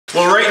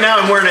Well, right now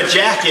I'm wearing a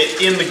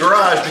jacket in the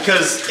garage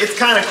because it's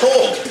kind of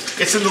cold.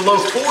 It's in the low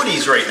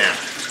 40s right now.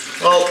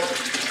 Well,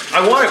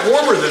 I want it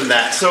warmer than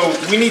that, so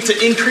we need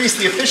to increase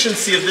the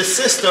efficiency of this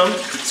system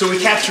so we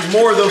capture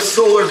more of those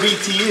solar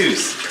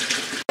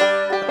BTUs.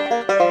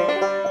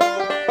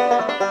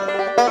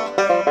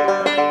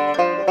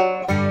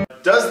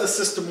 Does the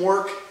system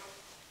work?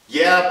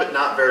 Yeah, but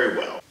not very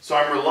well. So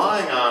I'm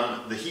relying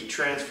on the heat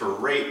transfer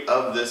rate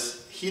of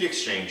this heat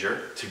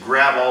exchanger to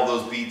grab all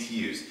those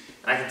BTUs.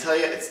 And I can tell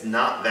you, it's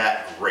not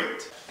that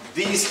great.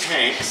 These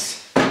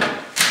tanks,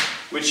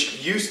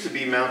 which used to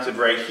be mounted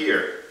right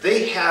here,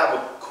 they have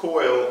a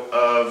coil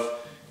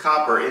of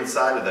copper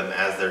inside of them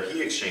as their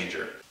heat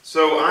exchanger.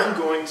 So I'm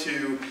going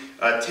to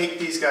take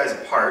these guys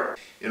apart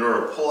in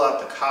order to pull out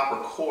the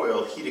copper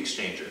coil heat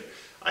exchanger.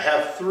 I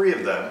have 3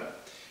 of them,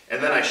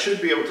 and then I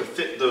should be able to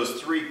fit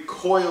those 3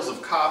 coils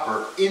of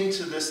copper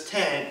into this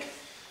tank,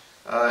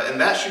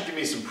 and that should give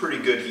me some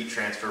pretty good heat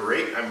transfer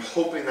rate. I'm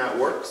hoping that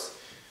works,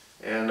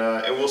 and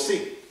we'll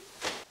see.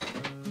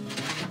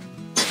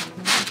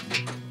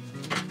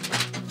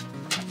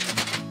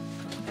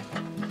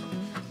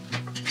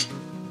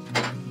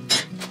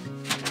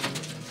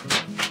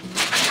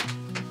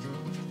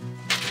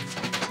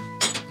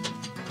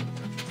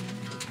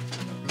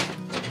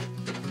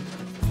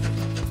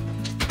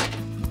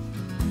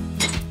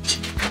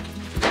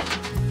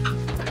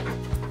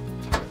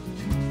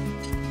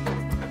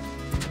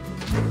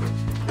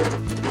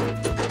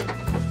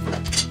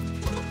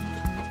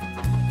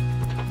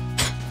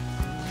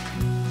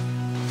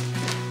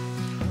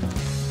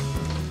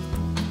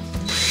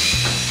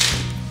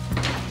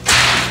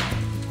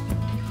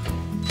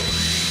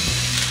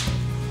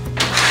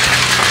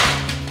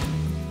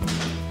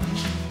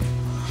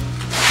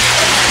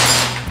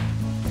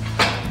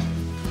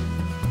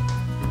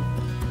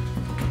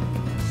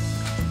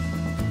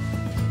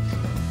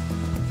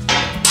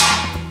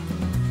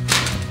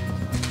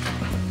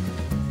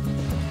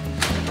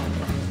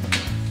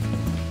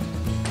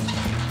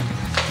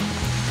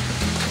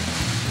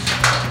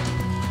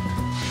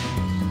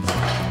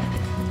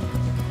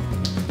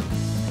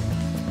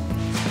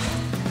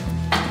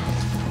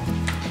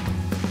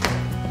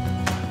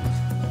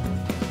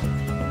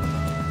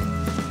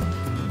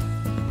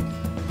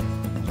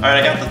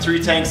 Alright, I got the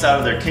 3 tanks out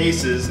of their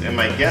cases, and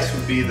my guess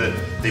would be that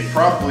they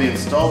probably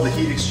installed the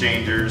heat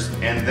exchangers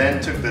and then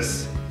took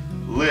this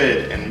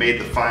lid and made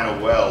the final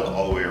weld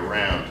all the way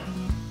around.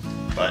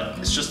 But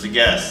it's just a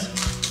guess.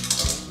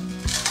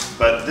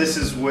 But this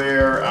is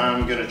where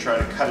I'm going to try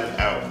to cut it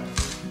out.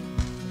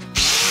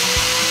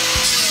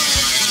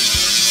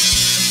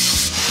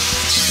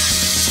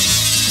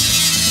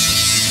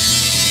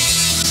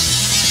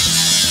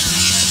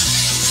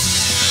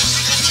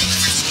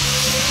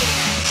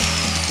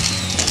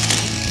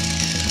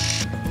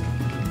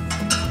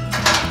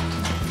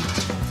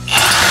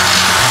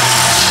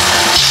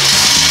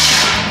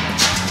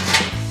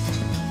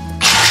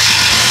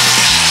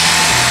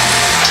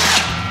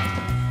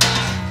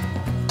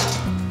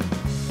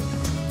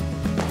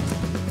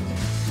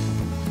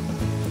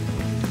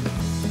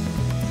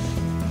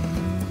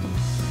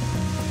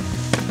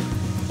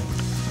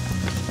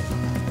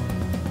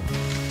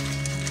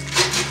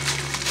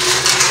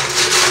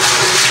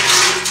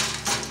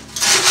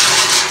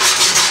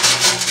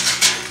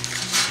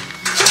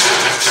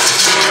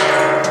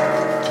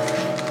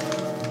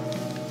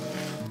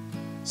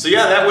 So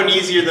yeah, that went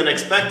easier than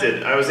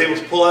expected. I was able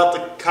to pull out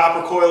the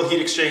copper coil heat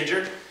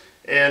exchanger,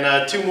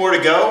 and 2 more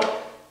to go.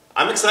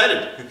 I'm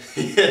excited.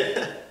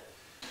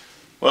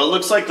 Well, it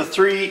looks like the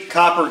 3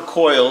 copper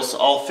coils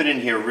all fit in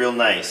here real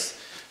nice.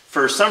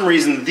 For some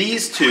reason,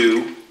 these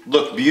 2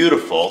 look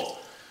beautiful,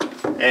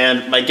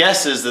 and my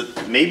guess is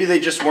that maybe they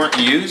just weren't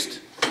used.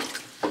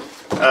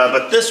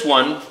 But this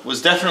one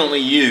was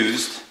definitely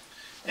used,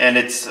 and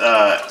it's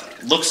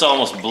looks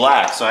almost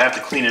black, so I have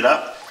to clean it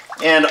up.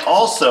 And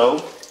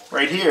also,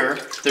 right here,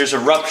 there's a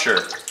rupture.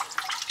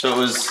 So it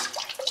was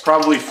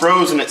probably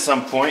frozen at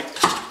some point.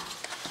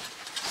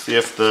 See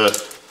if can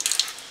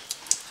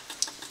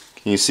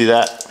you see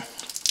that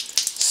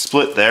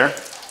split there?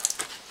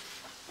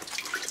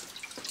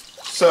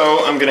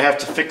 So I'm gonna have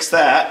to fix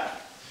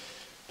that.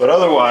 But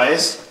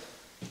otherwise,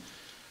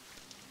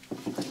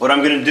 what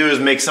I'm gonna do is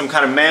make some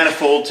kind of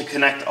manifold to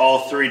connect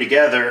all 3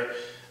 together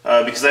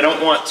because I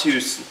don't want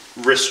to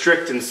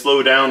restrict and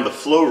slow down the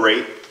flow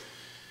rate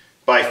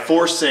by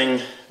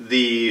forcing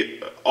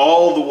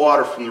all the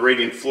water from the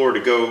radiant floor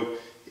to go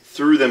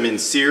through them in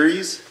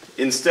series.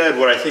 Instead,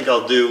 what I think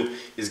I'll do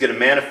is get a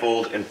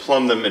manifold and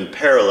plumb them in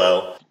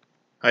parallel.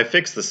 I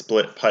fixed the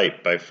split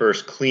pipe by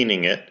first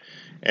cleaning it,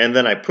 and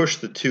then I pushed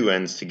the 2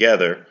 ends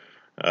together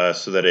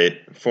so that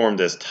it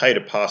formed as tight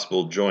a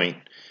possible joint.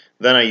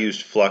 Then I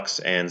used flux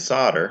and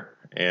solder,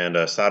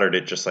 and soldered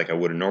it just like I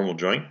would a normal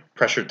joint,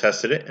 pressure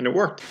tested it, and it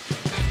worked.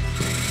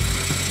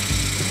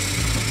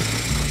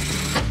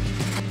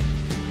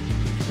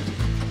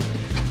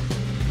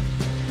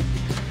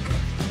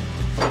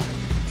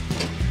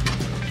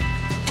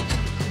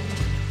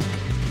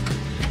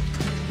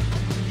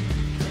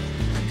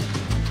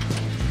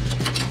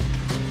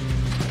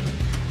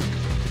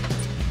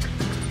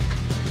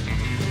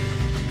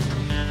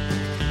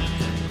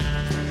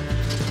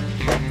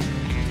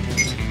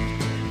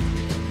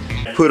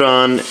 put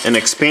on an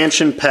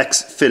expansion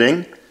PEX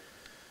fitting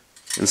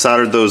and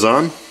soldered those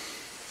on.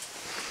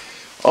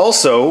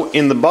 Also,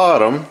 in the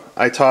bottom,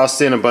 I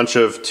tossed in a bunch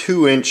of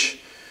 2-inch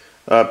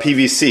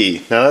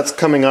PVC. Now that's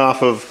coming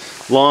off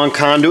of long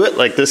conduit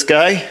like this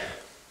guy.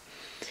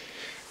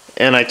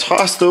 And I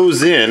tossed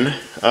those in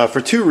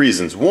for 2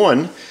 reasons.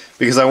 One,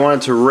 because I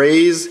wanted to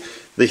raise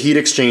the heat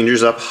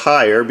exchangers up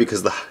higher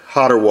because the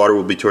hotter water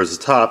will be towards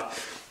the top.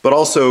 But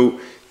also,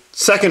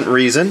 second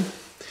reason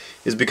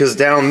is because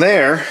down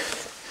there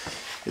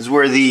is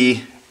where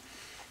the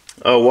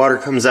water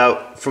comes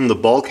out from the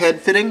bulkhead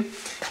fitting.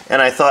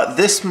 And I thought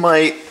this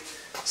might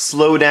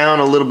slow down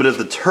a little bit of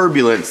the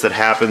turbulence that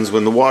happens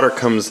when the water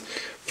comes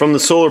from the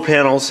solar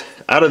panels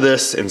out of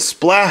this and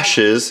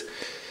splashes.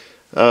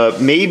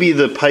 Maybe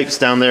the pipes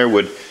down there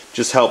would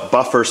just help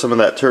buffer some of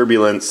that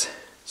turbulence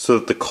so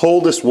that the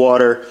coldest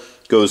water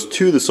goes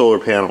to the solar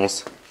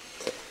panels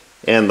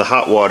and the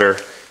hot water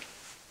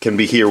can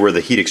be here where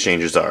the heat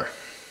exchangers are.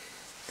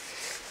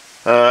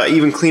 I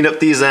even cleaned up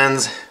these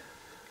ends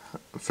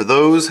for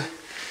those.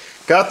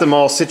 Got them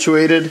all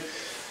situated.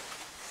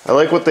 I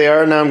like what they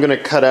are. Now I'm going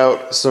to cut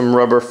out some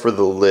rubber for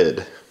the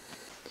lid.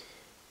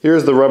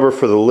 Here's the rubber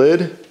for the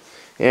lid,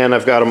 and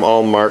I've got them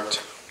all marked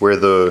where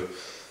the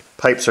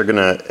pipes are going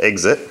to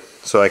exit,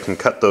 so I can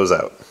cut those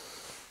out.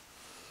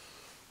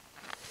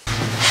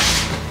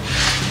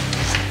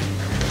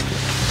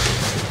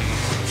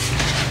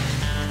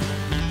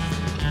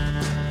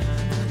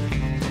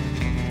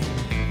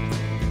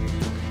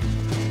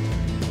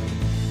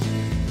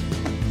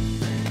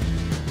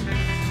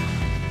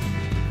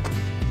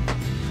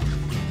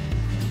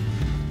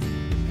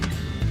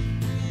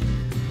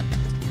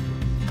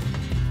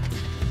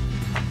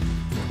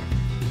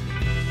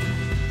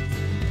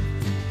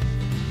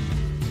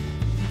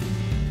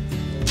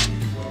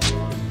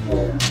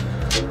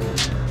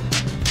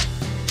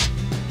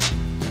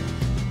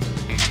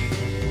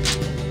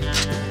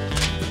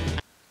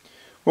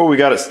 Well, we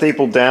got it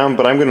stapled down,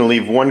 but I'm going to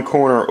leave one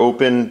corner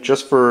open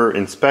just for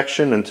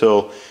inspection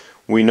until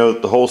we know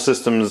that the whole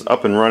system is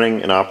up and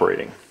running and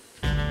operating.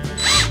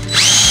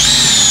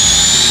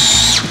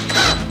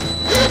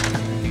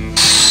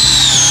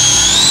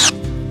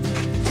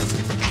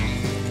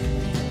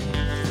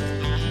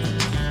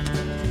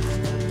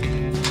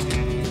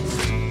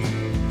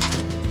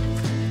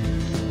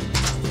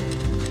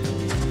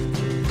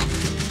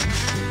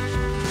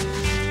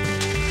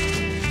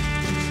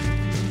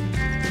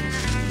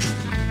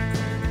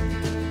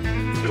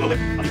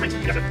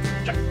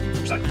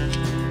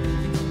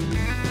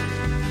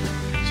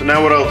 So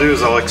now what I'll do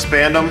is I'll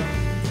expand them,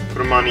 put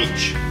them on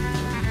each.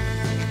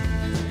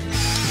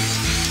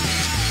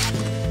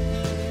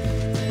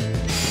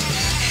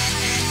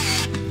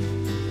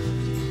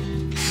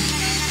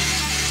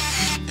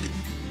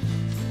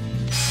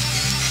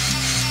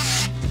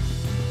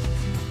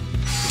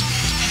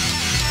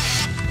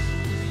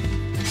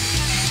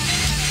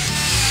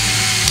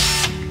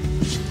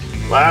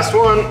 Last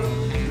one.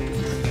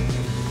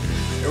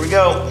 Here we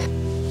go.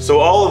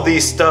 So all of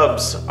these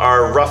stubs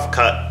are rough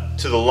cut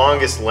to the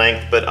longest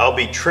length, but I'll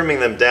be trimming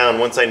them down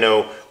once I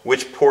know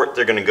which port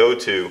they're going to go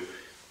to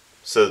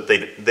so that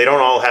they don't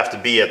all have to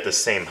be at the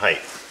same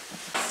height.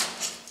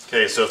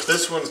 Okay, so if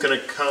this one's going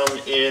to come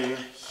in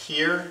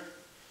here,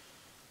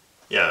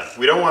 yeah,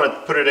 we don't want to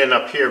put it in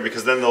up here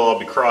because then they'll all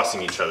be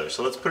crossing each other.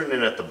 So let's put it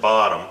in at the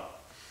bottom.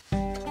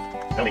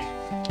 Right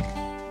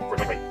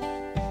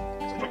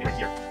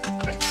here.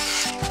 Okay.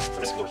 So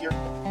this will go here.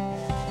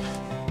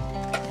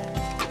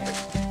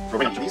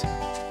 Throw in each of these.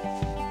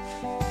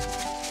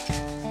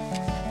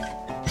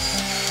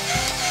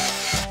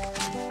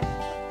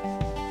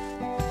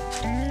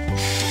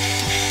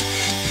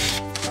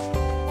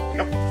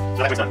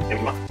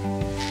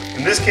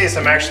 In this case,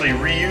 I'm actually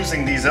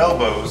reusing these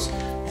elbows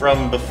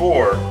from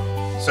before.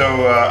 So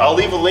I'll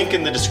leave a link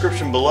in the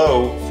description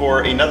below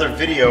for another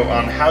video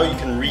on how you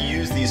can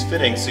reuse these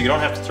fittings so you don't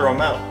have to throw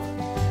them out.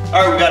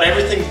 Alright, we got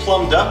everything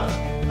plumbed up.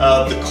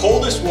 The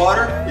coldest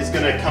water is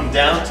going to come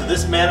down to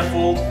this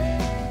manifold,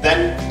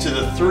 then to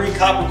the 3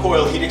 copper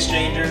coil heat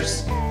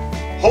exchangers,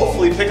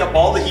 hopefully pick up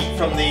all the heat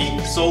from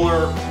the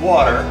solar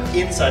water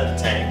inside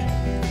the tank.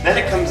 Then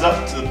it comes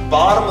up to the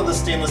bottom of the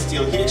stainless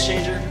steel heat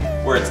exchanger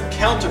where it's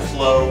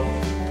counterflow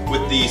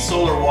with the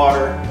solar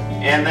water,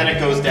 and then it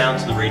goes down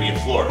to the radiant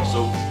floor.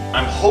 So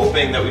I'm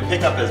hoping that we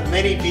pick up as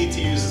many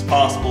BTUs as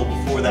possible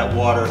before that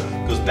water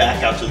goes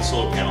back out to the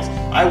solar panels.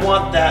 I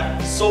want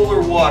that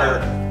solar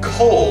water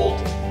cold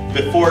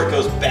before it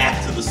goes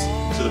back to the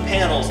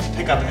panels to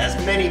pick up as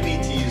many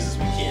BTUs as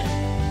we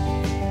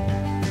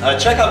can.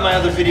 Check out my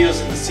other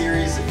videos in the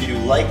series if you do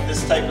like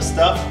this type of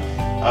stuff.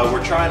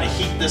 We're trying to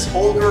heat this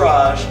whole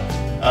garage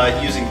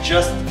using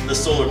just the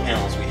solar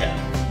panels we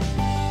have.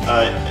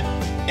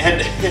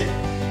 And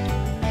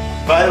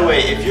by the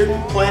way, if you're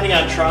planning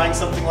on trying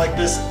something like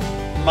this,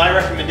 my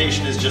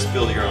recommendation is just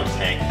build your own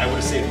tank. I would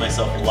have saved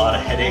myself a lot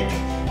of headache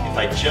if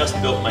I just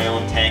built my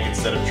own tank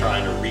instead of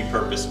trying to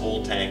repurpose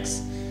old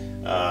tanks.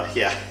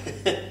 Yeah.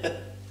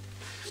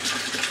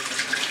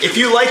 If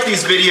you like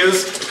these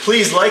videos,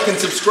 please like and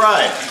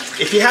subscribe.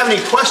 If you have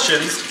any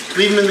questions,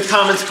 leave them in the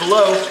comments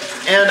below,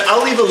 and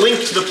I'll leave a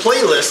link to the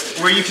playlist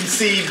where you can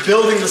see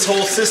building this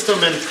whole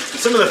system and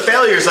some of the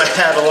failures I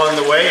had along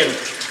the way, and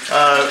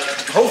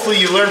hopefully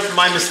you learn from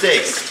my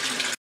mistakes.